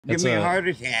Give me a heart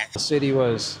attack. The city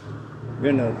was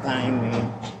gonna find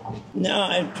me. No,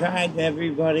 I've tried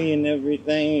everybody and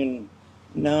everything, and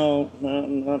no,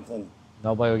 nothing.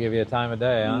 Nobody will give you a time of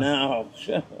day, huh? No.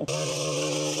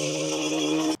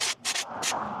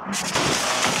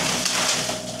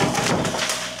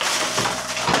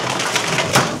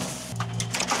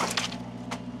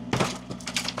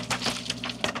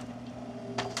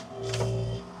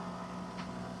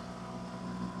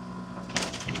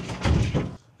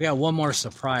 We got one more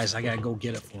surprise. I gotta go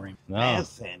get it for him. No.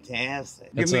 That's fantastic.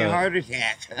 That's Give me a heart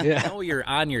attack. Yeah. You know, you're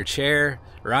on your chair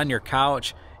or on your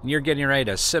couch and you're getting ready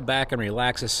to sit back and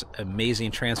relax this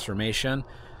amazing transformation.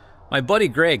 My buddy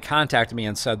Greg contacted me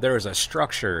and said there was a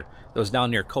structure that was down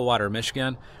near Coldwater,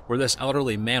 Michigan, where this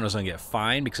elderly man was going to get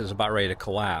fined because it was about ready to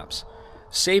collapse.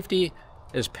 Safety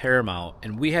is paramount,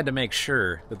 and we had to make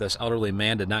sure that this elderly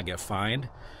man did not get fined.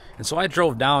 And so I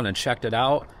drove down and checked it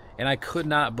out, and I could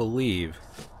not believe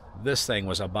this thing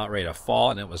was about ready to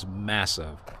fall, and it was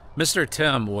massive. Mr.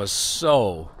 Tim was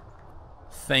so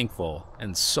thankful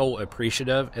and so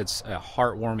appreciative. It's a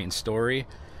heartwarming story,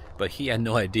 but he had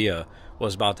no idea what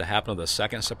was about to happen to the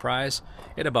second surprise.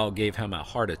 It about gave him a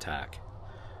heart attack.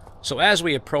 So as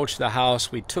we approached the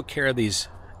house, we took care of these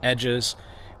edges.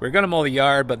 We were going to mow the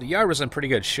yard, but the yard was in pretty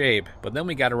good shape. But then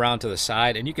we got around to the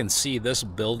side, and you can see this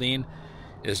building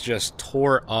is just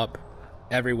tore up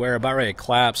everywhere, about ready to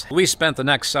collapse. We spent the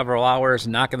next several hours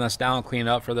knocking this down, cleaning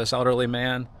up for this elderly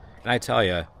man. And I tell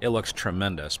you, it looks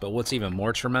tremendous. But what's even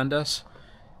more tremendous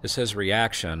is his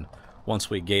reaction once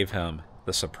we gave him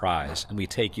the surprise, and we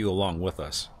take you along with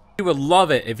us. We would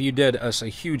love it if you did us a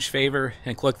huge favor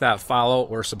and click that follow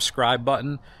or subscribe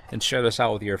button and share this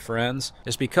out with your friends.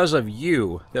 It's because of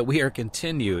you that we are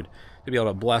continued to be able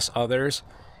to bless others,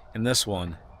 and this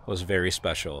one was very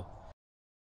special.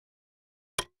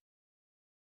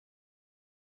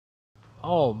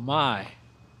 Oh my.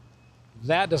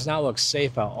 That does not look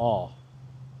safe at all.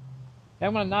 Hey,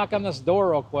 I'm gonna knock on this door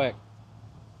real quick.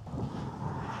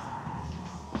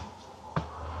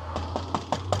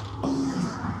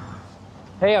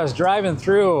 Hey, I was driving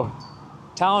through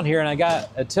town here and I got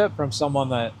a tip from someone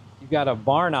that you got a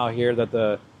barn out here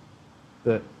that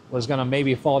was gonna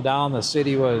maybe fall down. The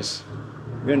city was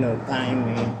Gonna find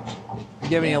me.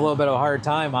 giving you a little bit of a hard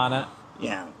time on it.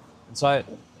 Yeah. And so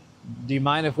do you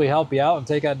mind if we help you out and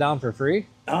take that down for free?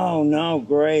 Oh, no,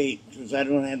 great, because I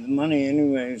don't have the money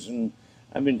anyways, and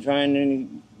I've been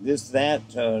trying that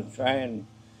to try and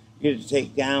get it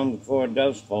taken down before it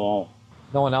does fall.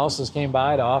 No one else has came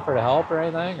by to offer to help or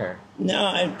anything, or? No,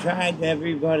 I've tried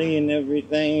everybody and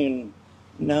everything, and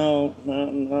no,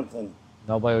 nothing.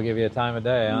 Nobody will give you a time of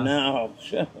day, huh? No.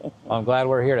 Well, I'm glad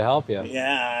we're here to help you.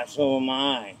 Yeah, so am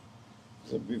I.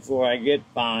 So before I get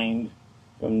fined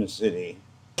from the city.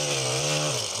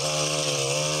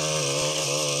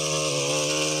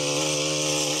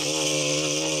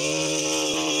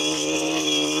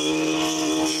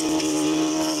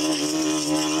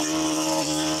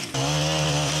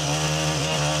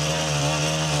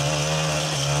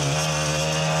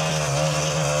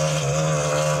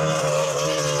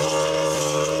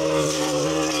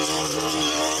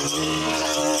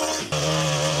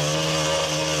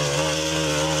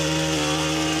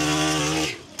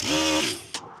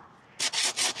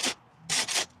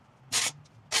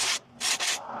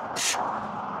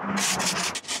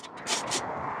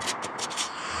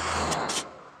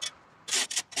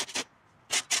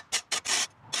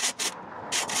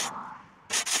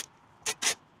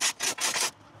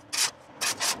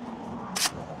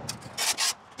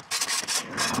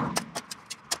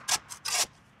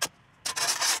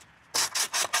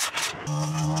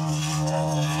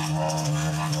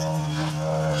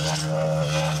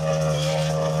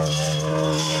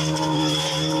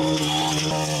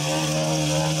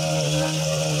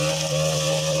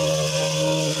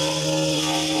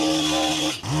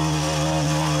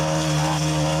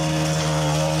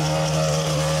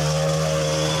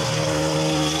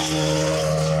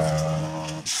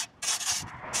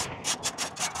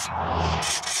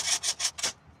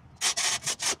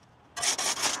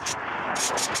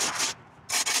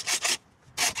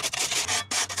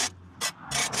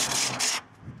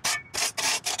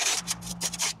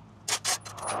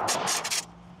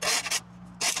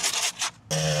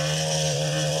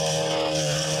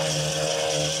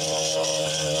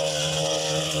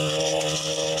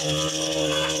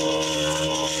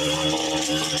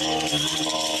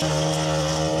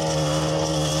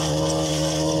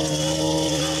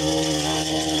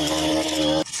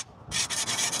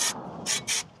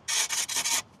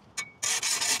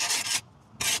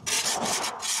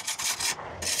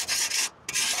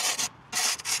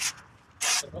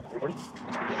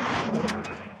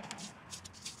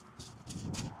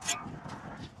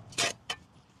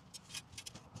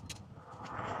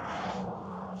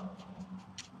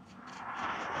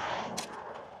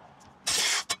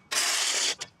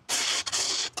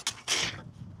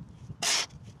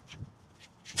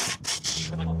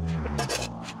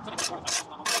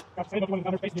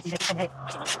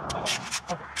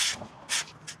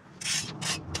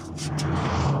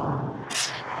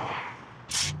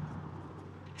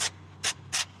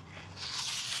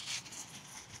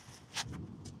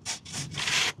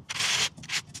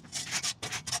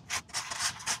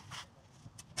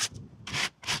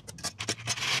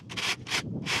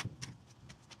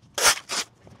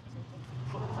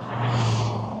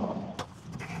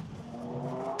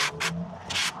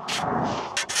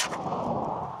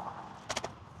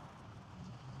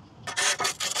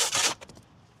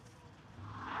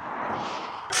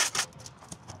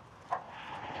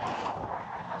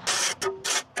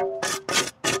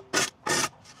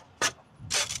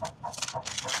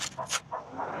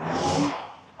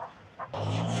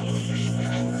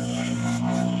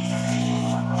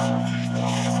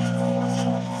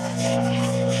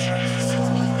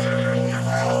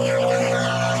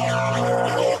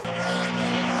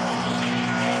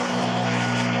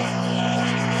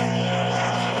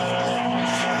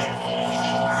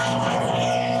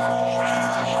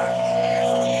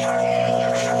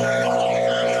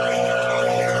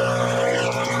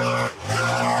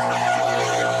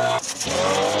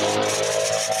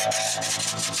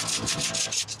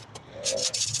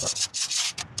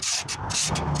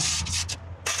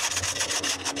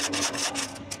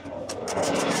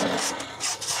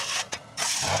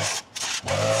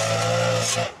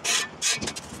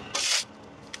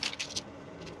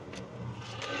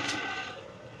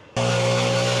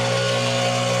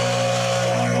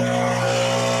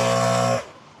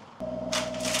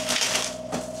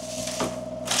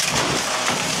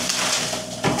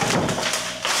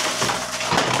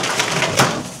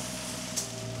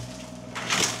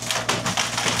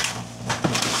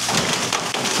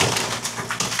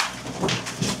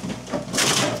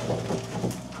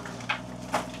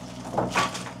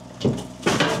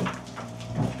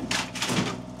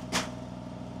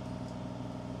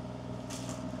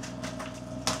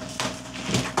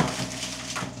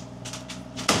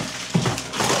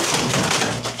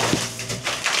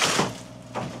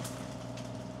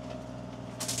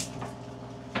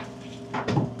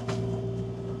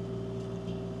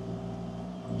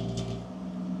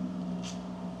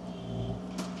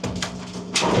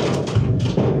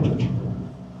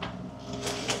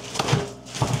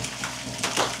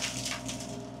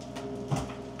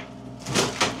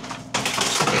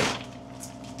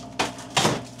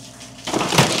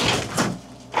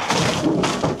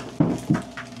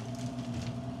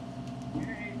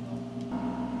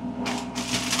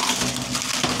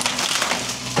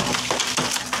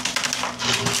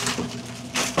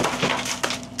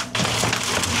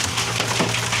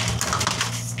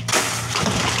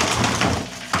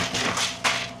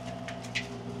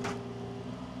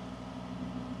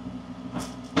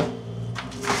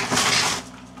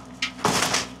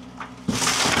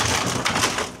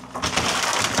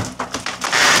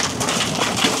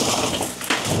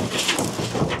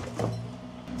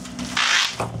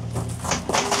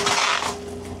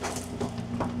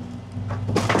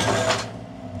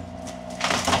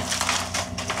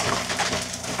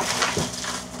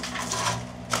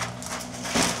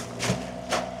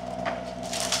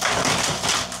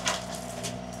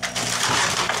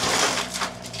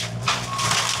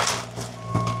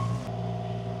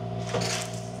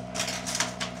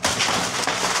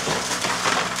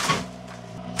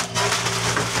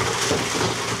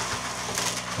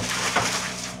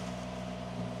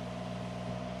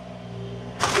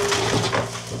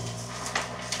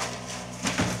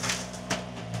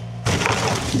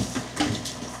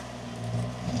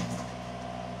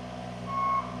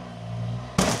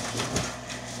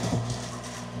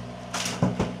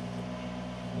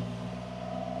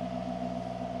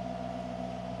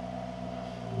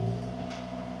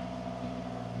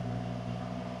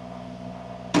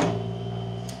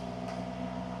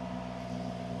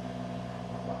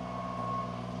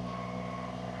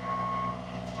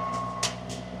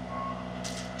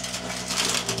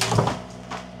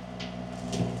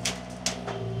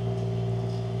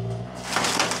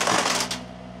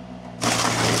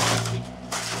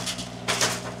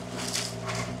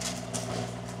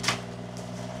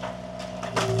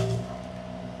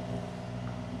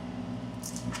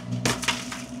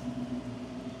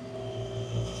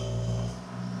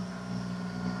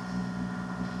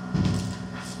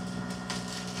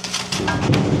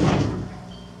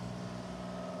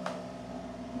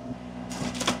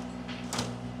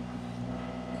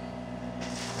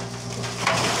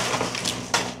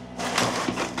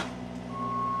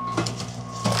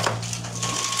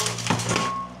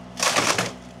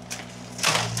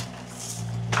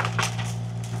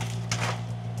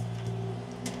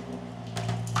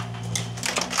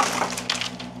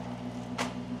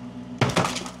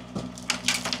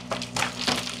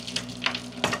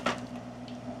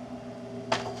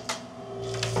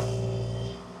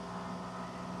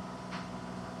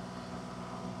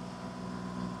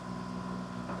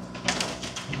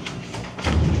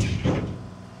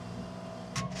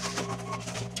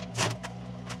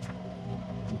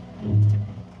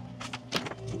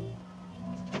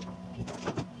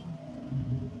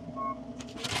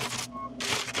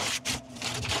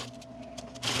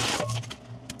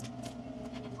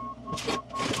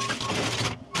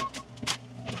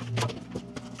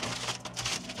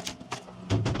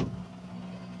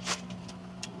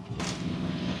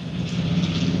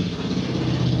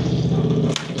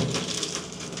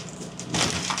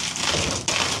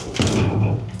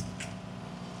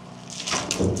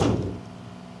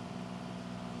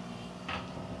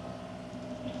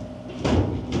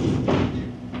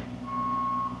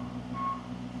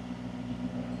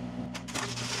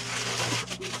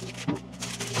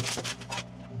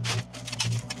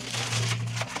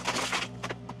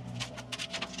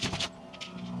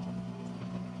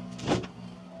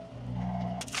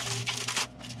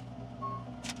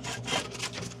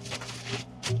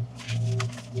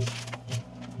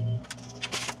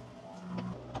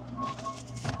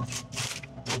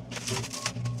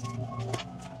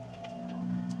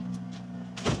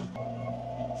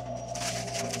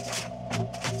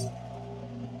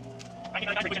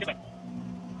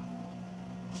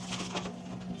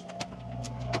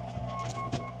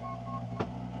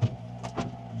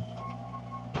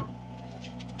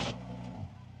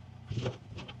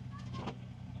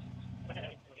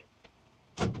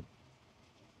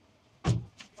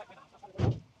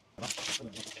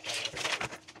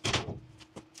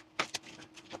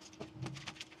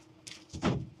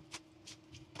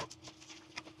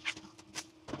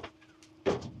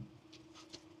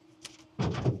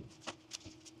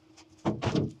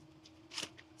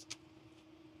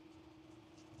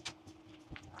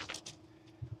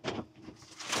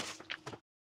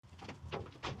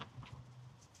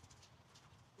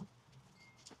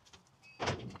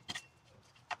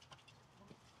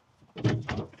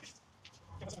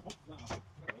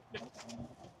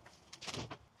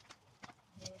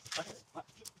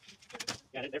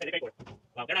 Yeah, they paid for it.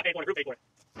 Well, they're not paying for it. The group paid for it.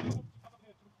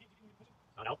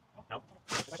 Oh, no, no.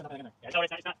 Yeah, no,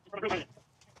 it's not. It's for the group.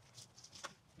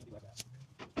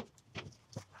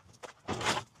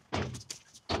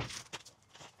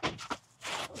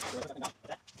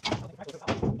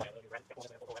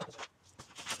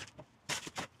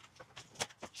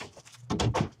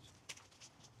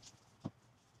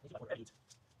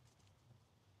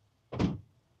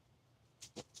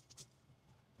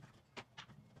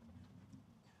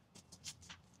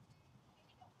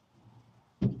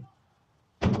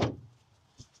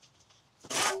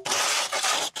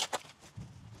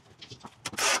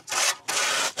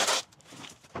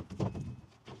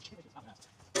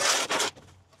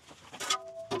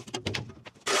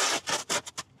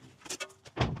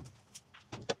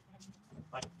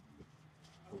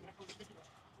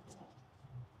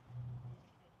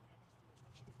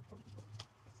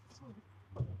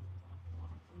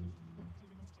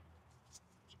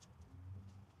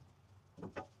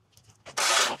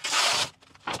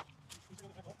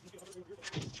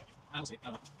 Honestly, I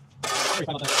don't know. Very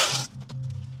fun about that.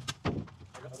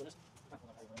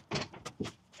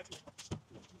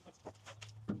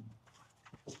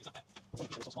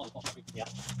 Yeah.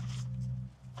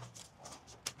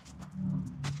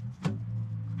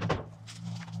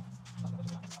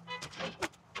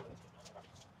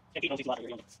 Can't keep no seats left here.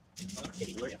 Can't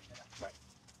keep blue, yeah. Right.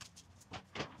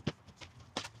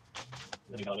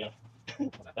 Let me go, yeah. Let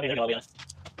me go, yeah.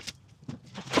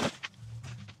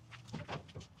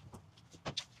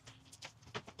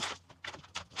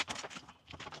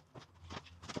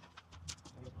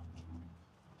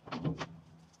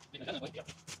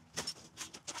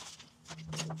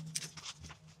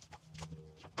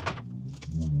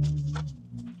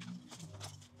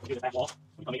 Do the back wall.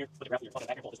 When you come in here, put the graph in your fucking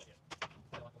back and pull this way.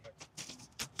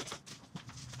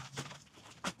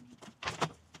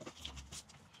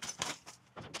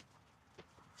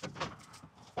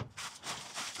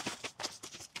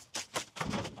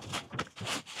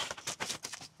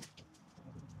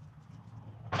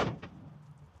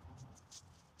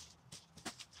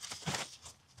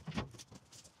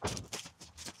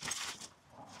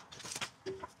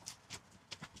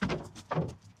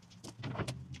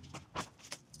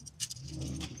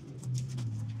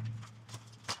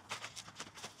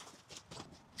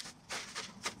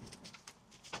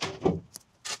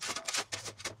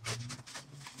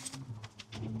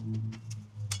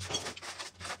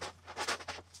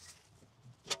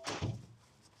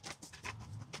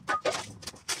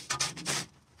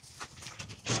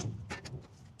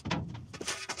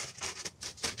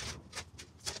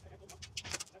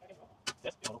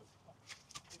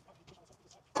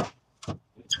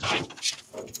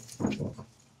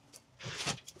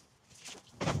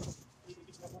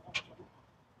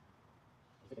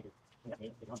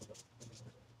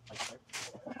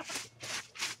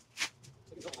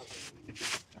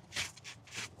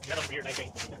 Yeah, that's weird. I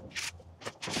think.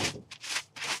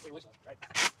 Right.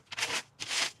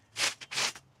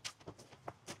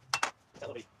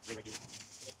 That'll be really cute.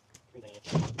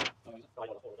 Oh, I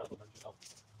want to hold it up. Oh.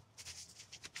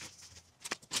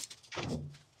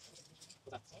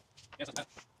 What's that? Yes, that's that.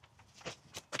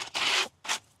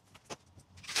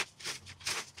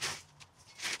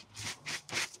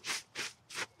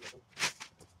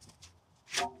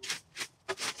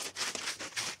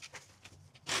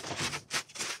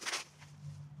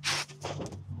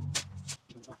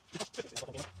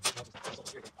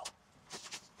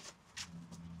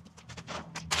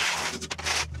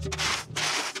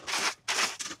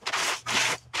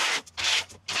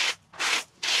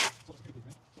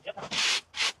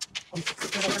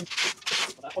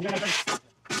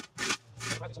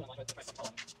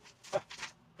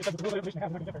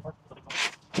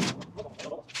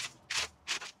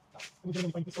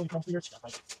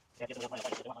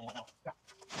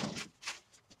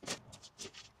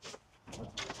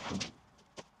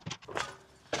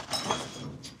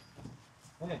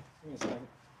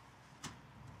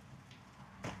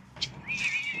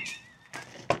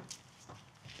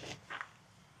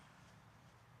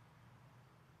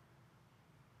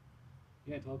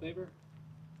 Okay, toilet paper?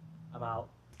 I'm out.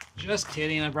 Just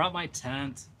kidding. I brought my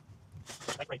tent.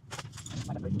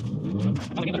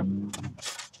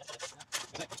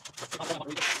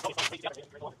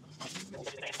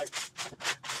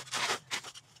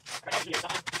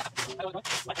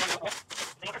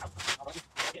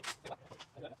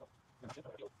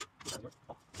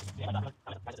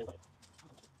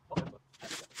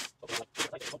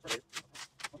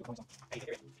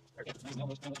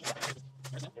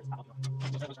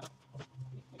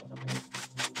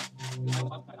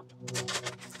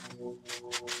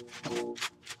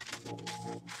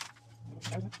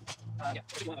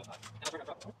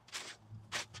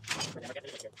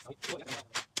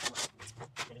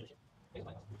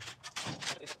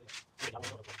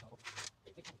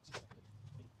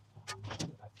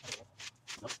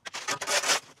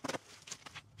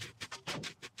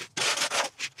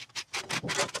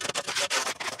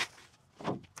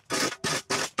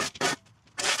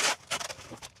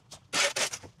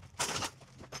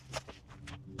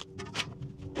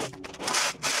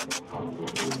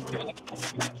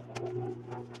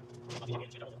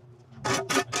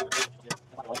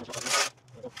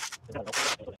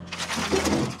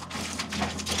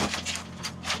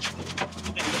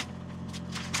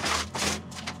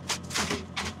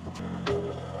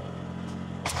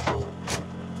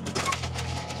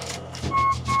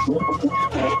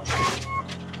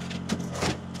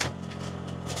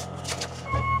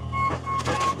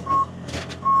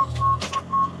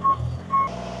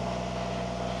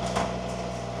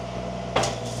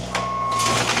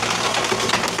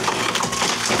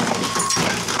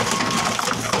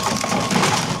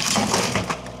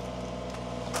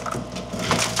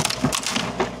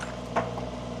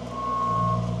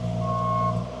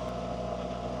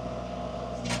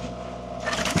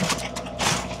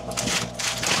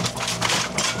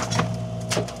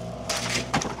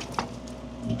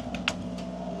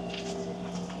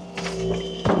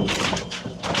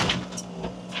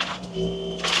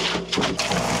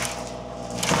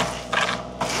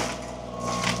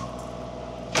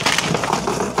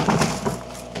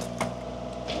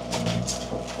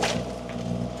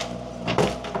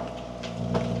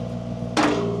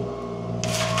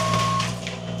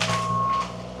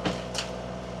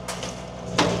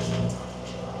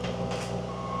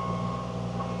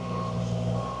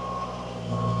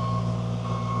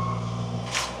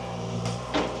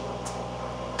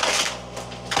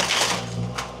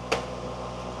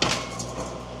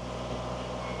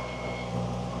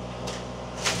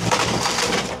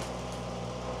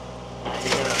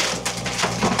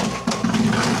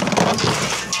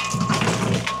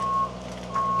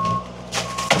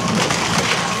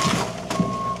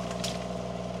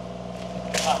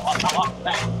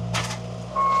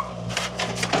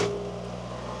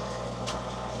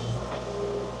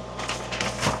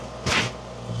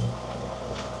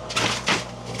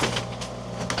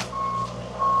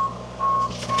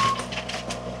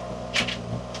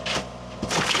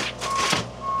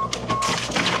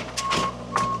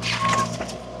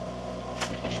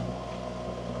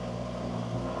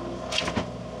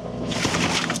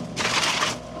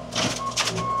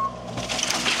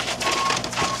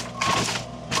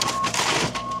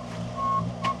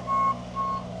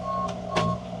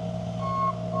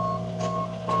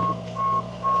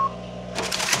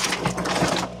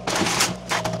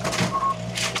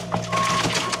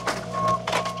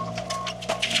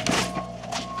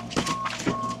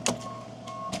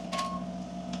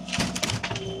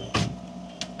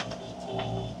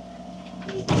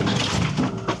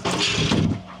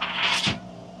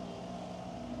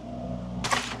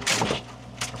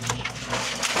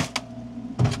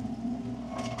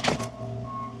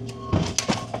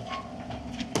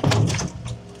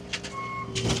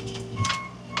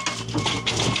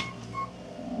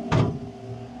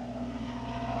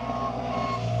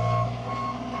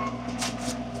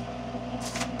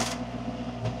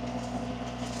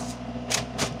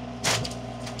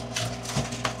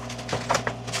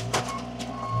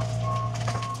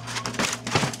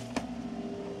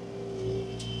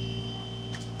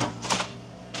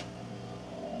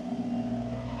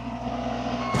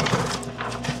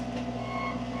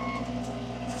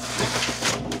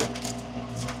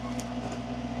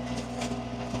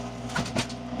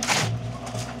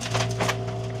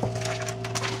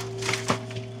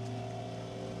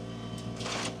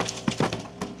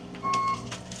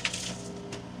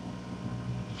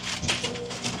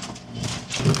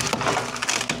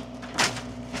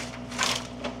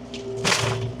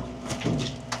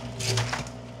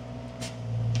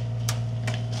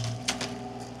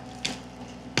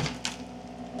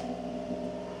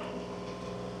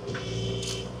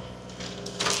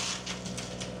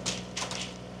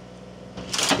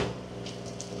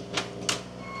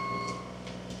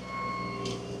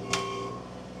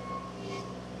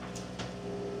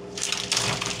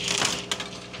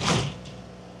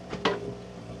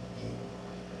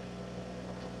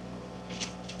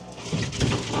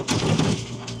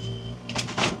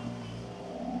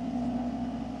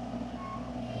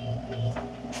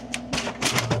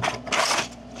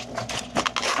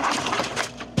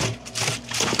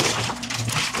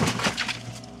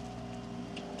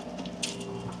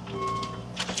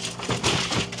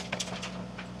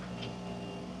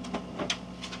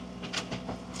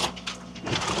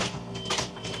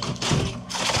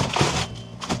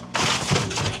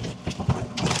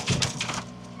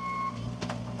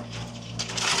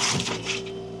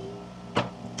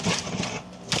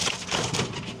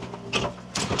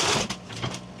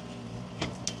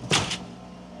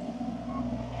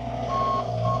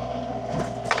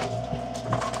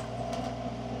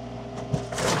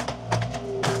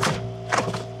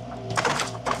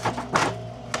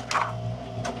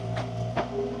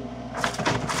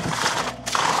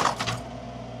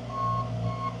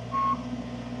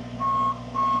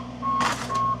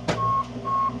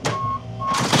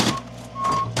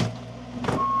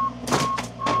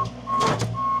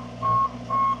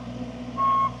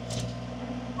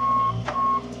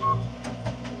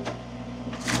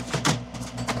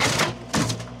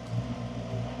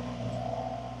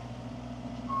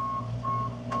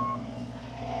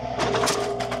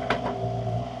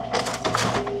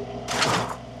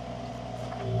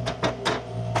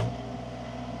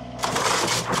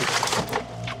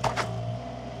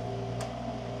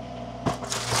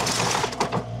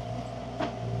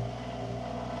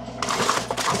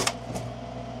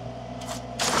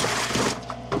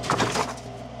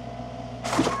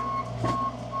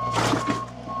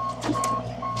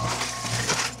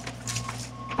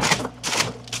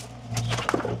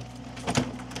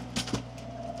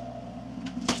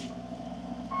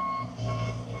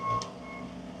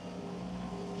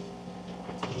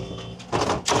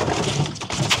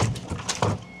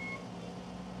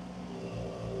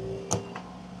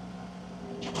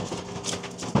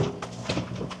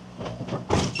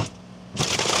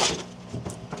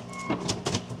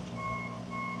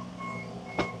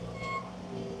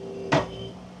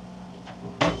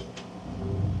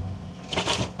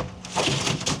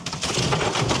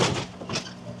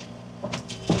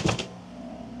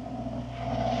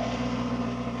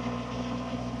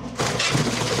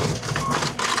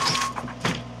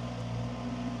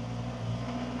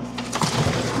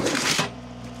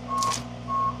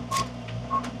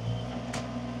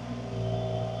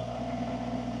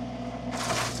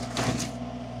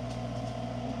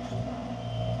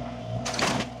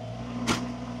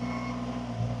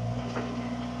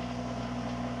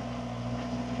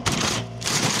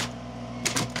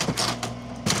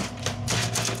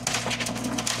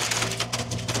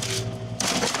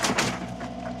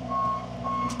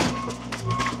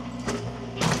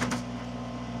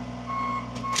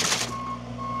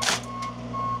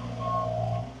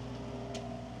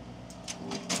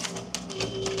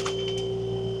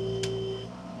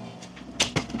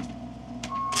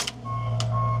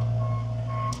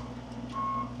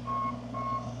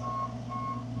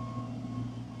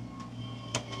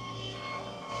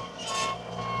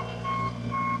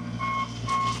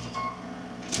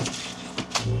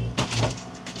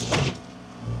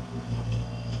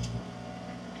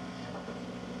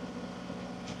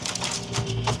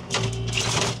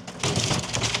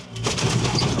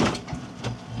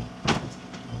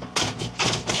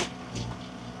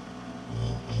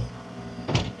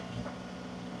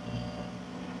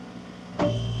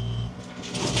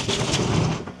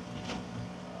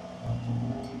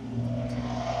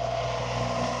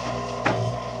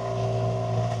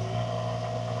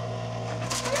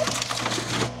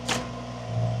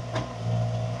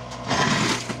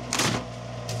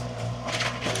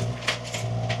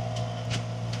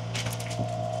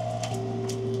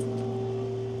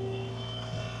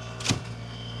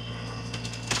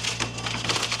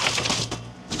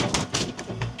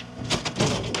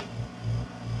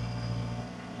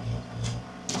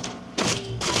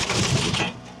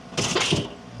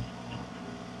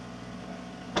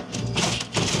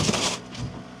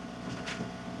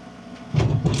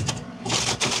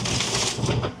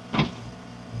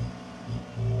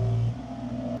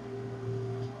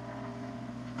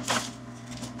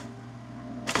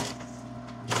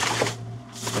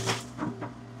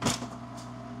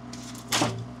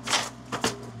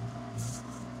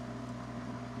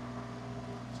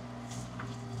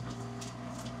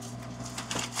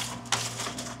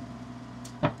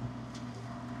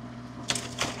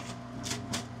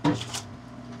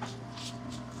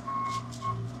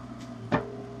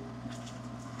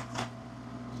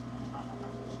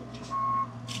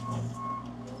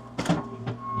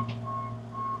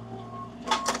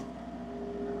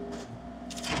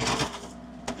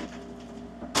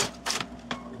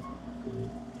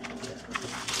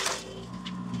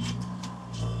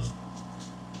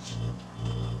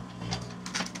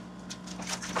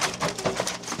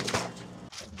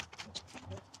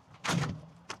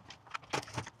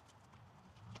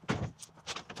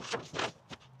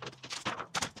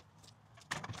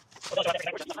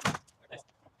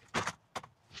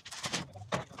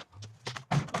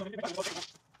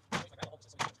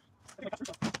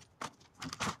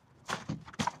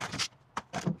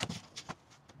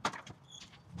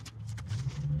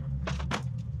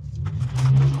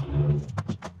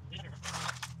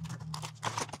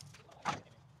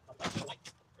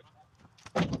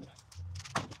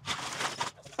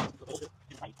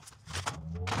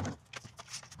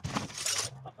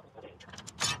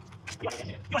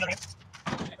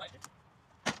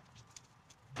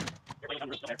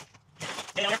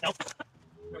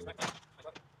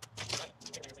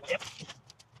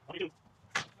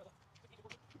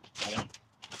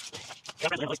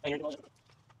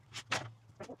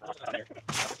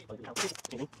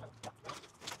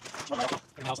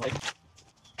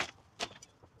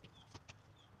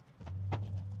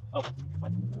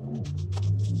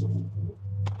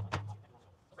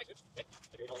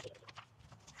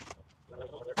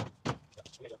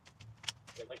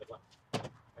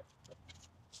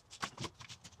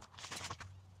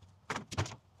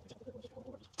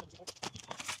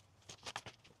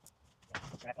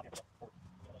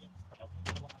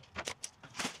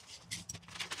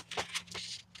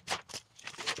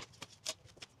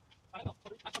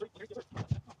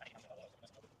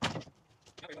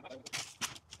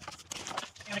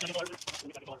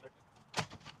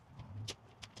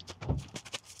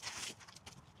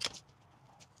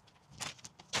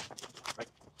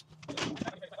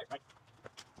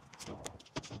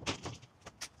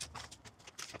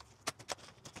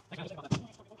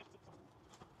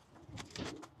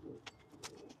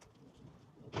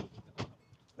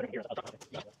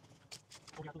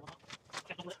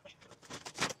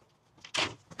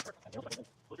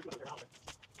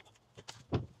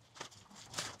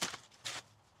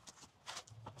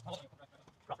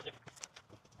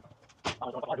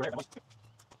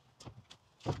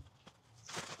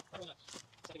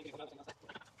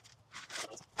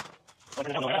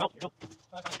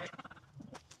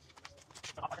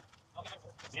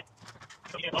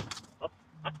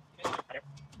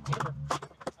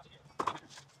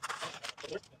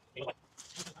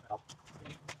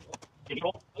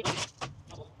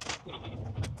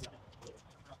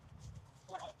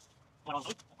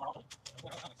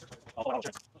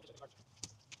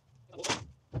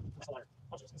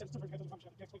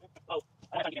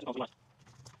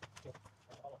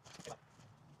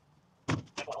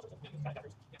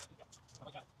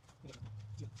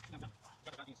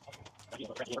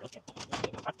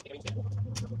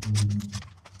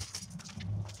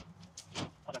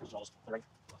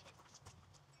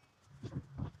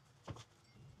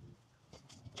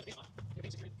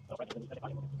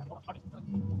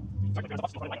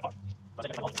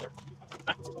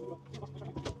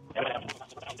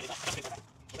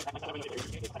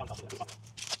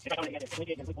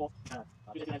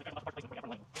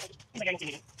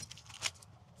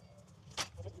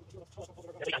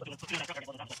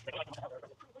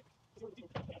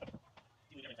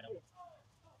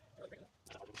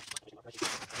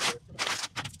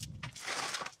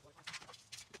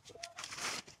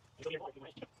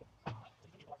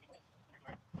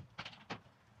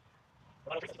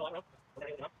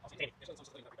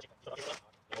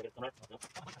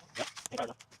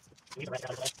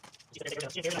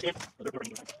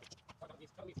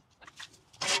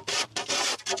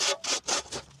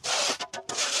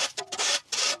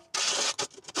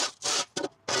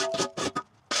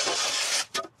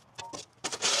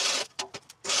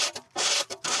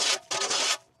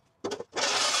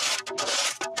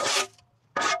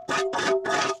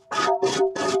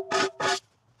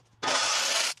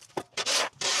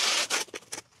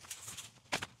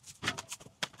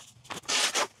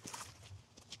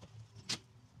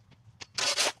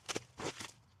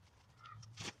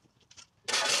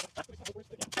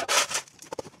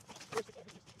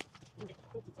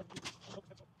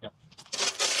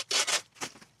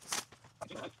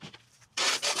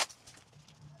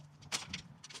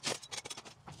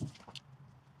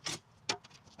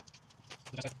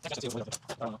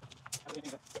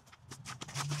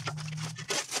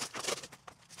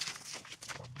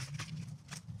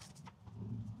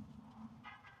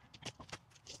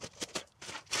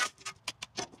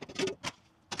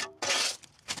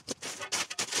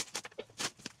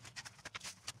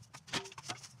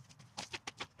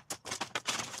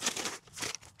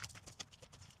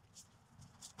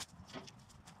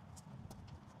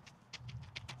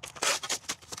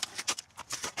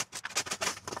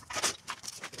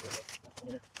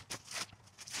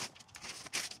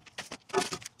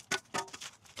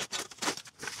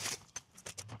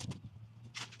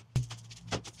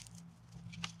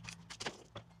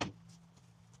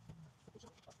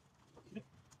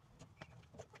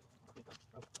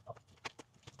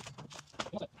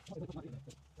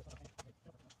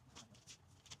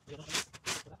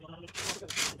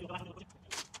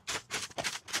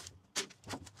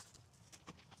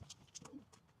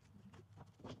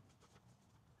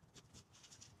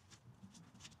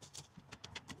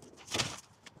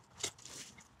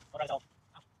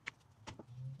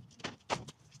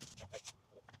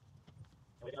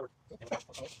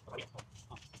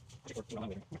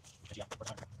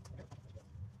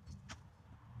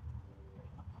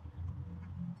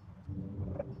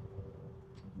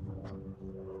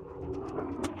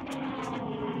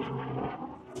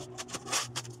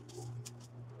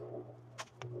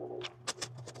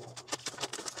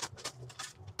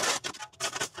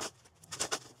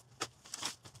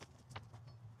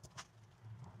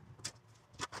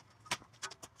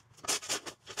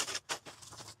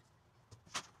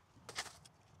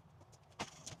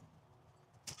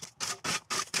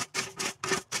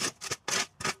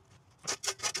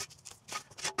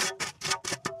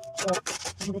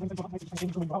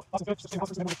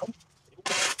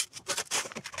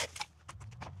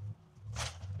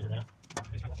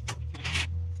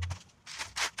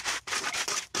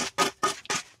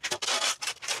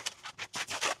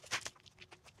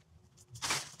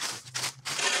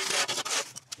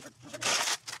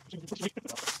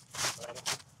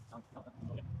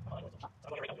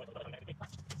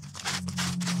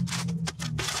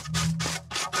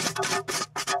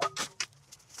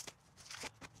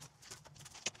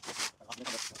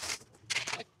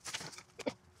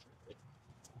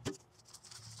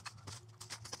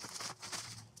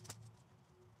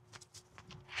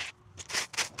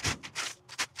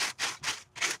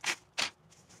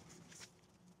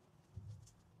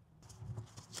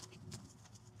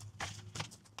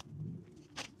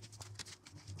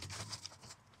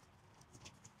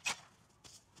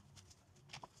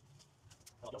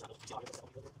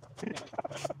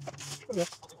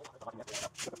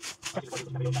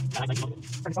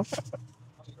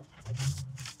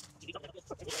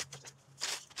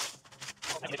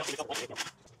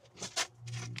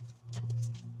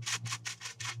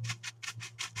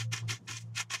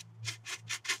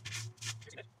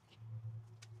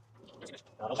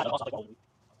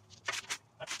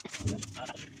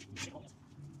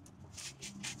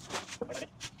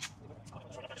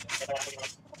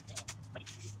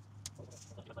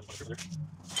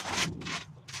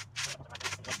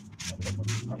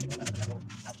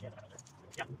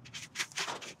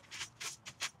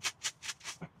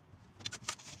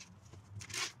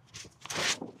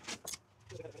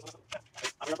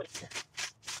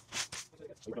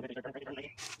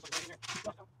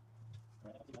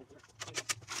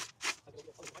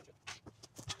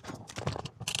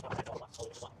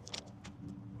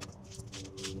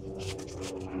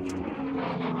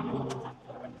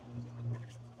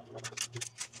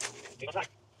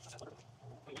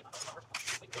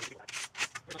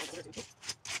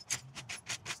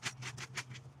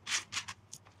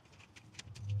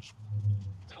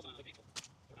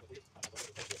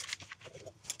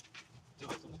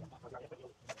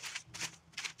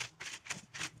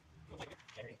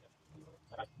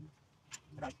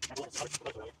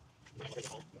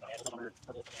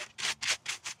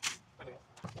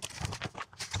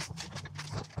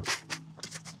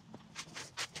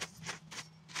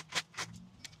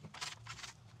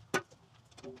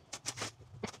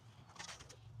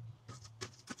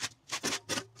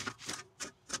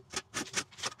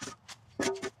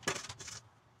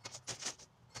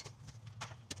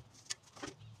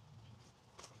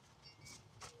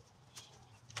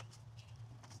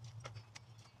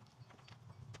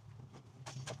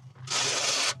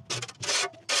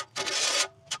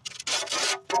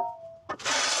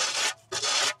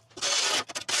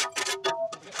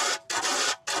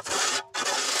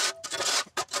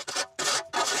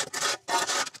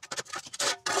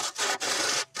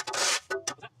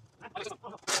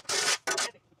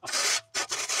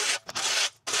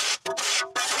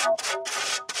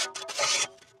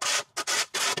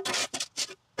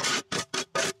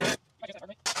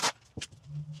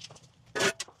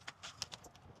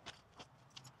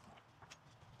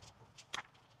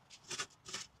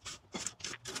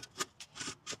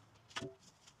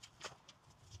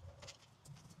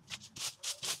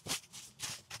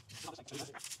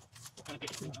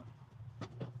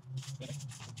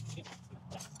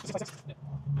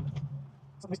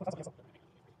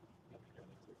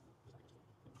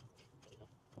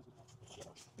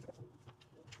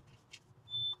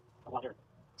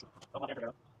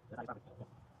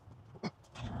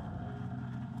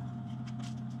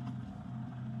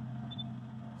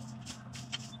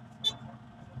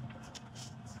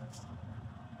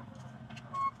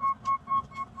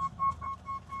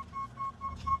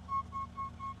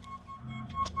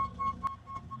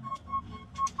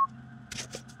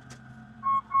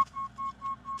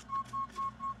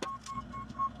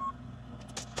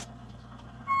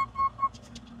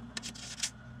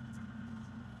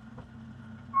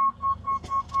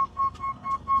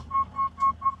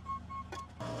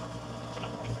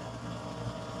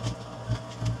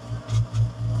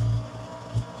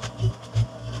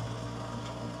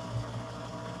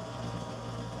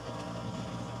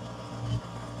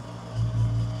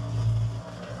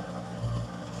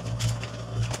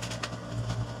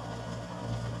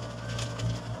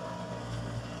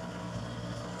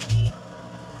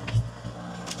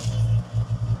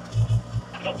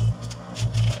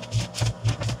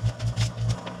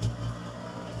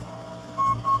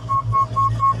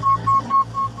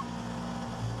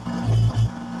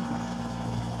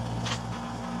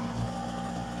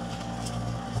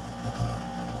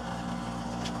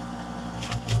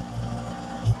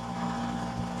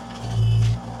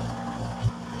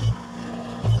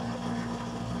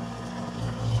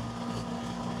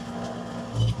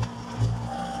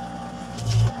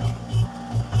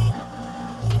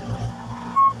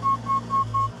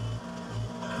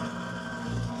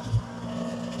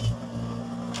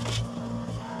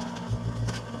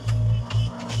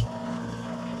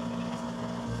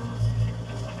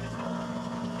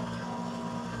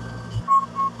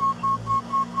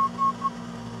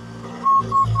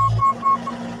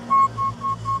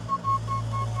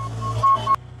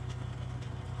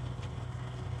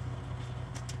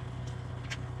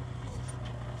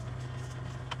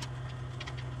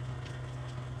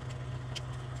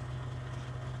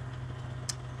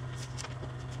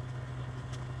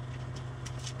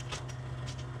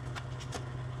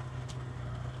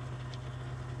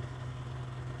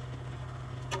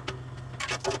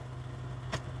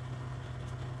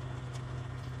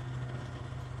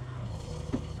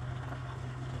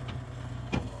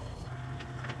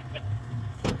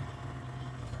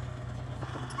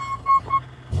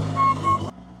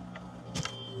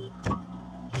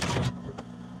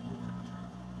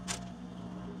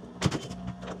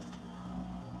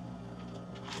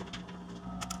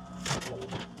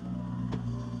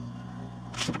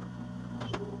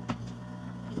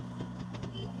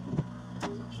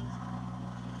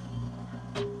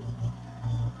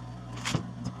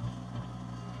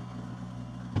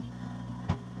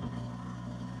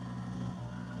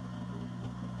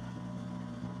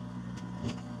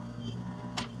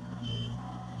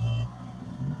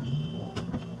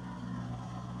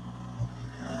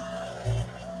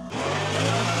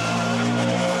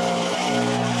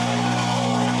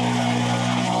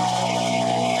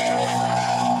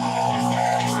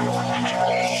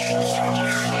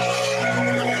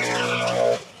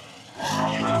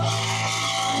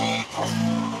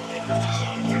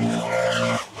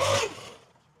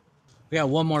 We got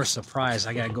one more surprise.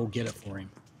 I gotta go get it for him.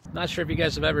 Not sure if you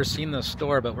guys have ever seen this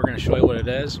store, but we're gonna show you what it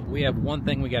is. We have one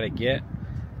thing we gotta get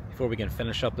before we can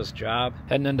finish up this job.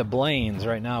 Heading into Blaine's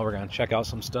right now. We're gonna check out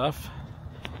some stuff.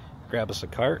 Grab us a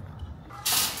cart.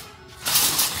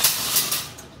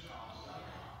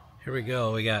 Here we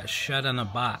go. We got Shed in a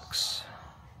Box.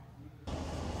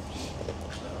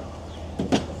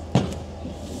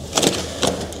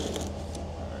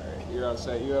 You're all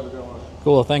set. You have a good one.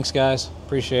 Cool, thanks guys.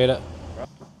 Appreciate it.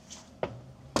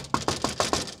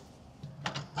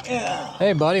 Yeah.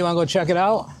 Hey buddy, wanna go check it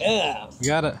out? Yeah. You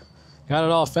got it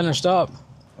all finished up.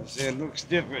 I said, it looks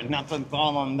different. Nothing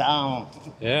falling down.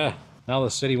 Yeah. Now the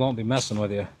city won't be messing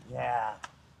with you. Yeah.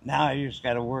 Now I just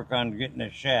got to work on getting a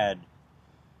shed.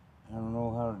 I don't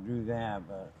know how to do that,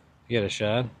 but You get a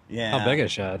shed? yeah. How big a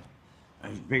shed?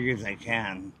 As big as I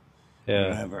can. Yeah.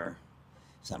 Whatever.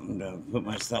 Something to put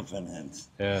my stuff in it.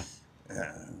 Yeah.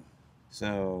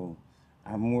 So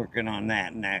I'm working on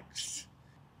that next.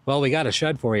 Well, we got a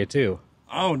shed for you too.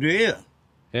 Oh, do you?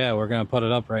 Yeah, we're gonna put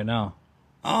it up right now.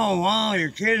 Oh, wow, you're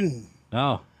kidding.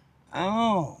 No.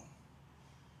 Oh.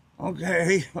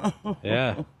 Okay.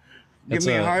 Yeah. Give It's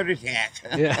me a heart attack.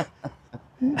 Yeah.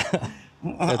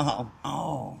 Wow.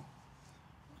 Oh.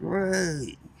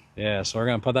 Great. Yeah, so we're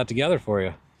gonna put that together for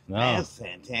you. No. That's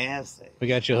fantastic. We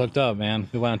got you hooked up, man.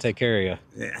 We want to take care of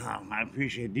you. Yeah, I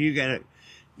appreciate it. Do you got it?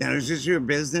 Now, is this your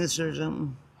business or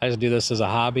something? I just do this as a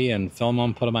hobby and film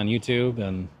them, put them on YouTube,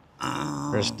 and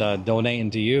Oh. just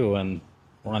donating to you. And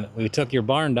we took your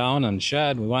barn down and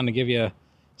shed. We wanted to give you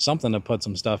something to put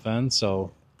some stuff in,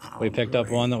 so we picked up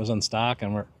one that was in stock,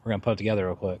 and we're gonna put it together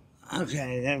real quick.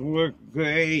 Okay, that worked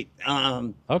great.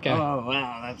 Okay. Oh,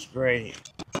 wow, that's great.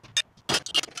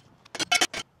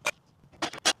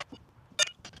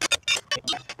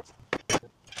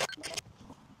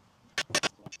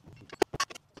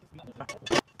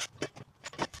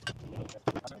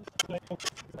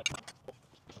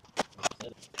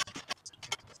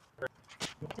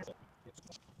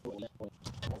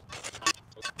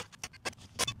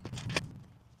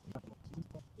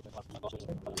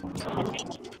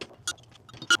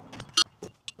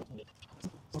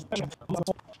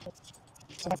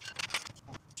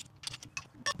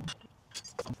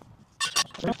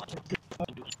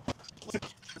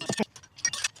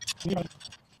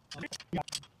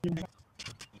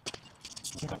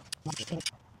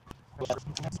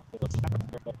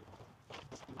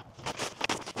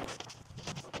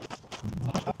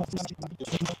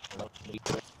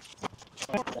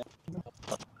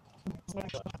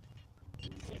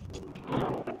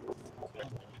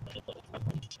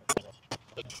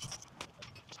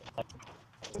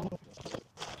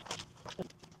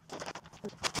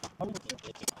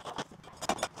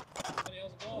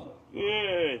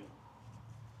 Good.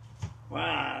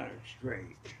 Wow, that's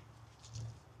great.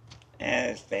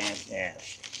 That's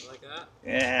fantastic. You like that?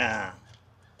 Yeah.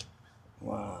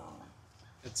 Wow.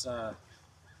 It's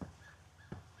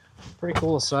pretty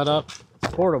cool setup.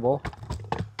 It's portable.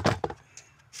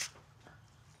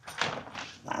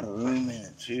 A lot of room in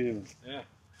it too. Yeah.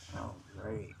 Oh,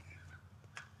 great.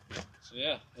 So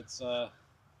yeah, it's Some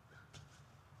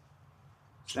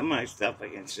of my stuff I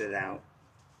can sit out,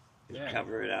 just Yeah.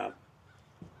 cover it up,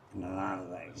 and a lot of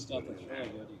things. stuff that's really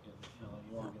good. You can,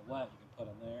 you want to get wet, you can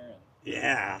put in there, and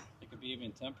Yeah. it could be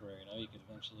even temporary. You could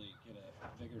eventually get a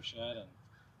bigger shed, and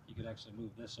you could actually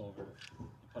move this over and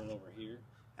put it over here.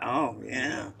 Oh, In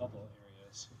yeah. a couple of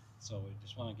areas. So we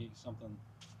just want to get you something.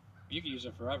 You can use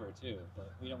it forever too,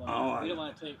 but we don't want. Oh, We don't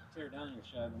want to tear down your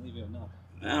shed and leave you with nothing.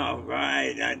 Oh,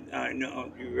 right. I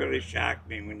know. You really shocked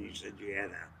me when you said you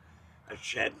had a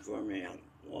shed for me.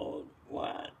 Well,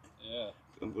 what? Yeah.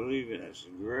 Couldn't believe it. That's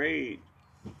great.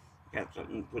 Got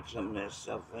something, put some of that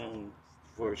stuff in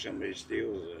before somebody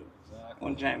steals it. Exactly.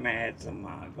 One time I had some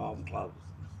golf clubs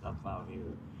and stuff out here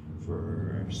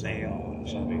for sale, and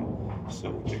somebody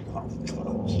sold the golf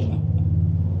clubs.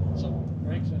 So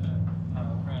Greg's gonna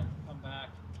we're gonna come back.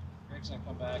 Greg's gonna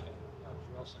come back and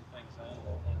drill some things in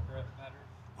and anchor it better.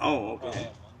 Oh, Probably okay.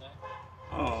 on Monday.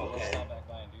 Oh, So we'll okay. stop back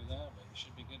by and do that, but you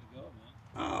should be good to go, man.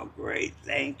 Oh, great.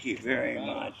 Thank you very Right.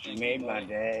 much. You Thank made you, my buddy.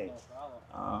 day. No problem.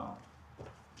 Oh,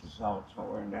 it's all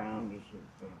torn down. This is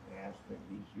fantastic.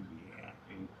 He should be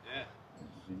happy. Yeah.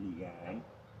 The city guy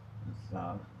and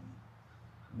stuff.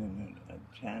 And then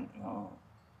a tent. Oh,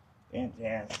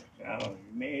 fantastic. Oh, you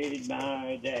made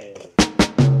my day.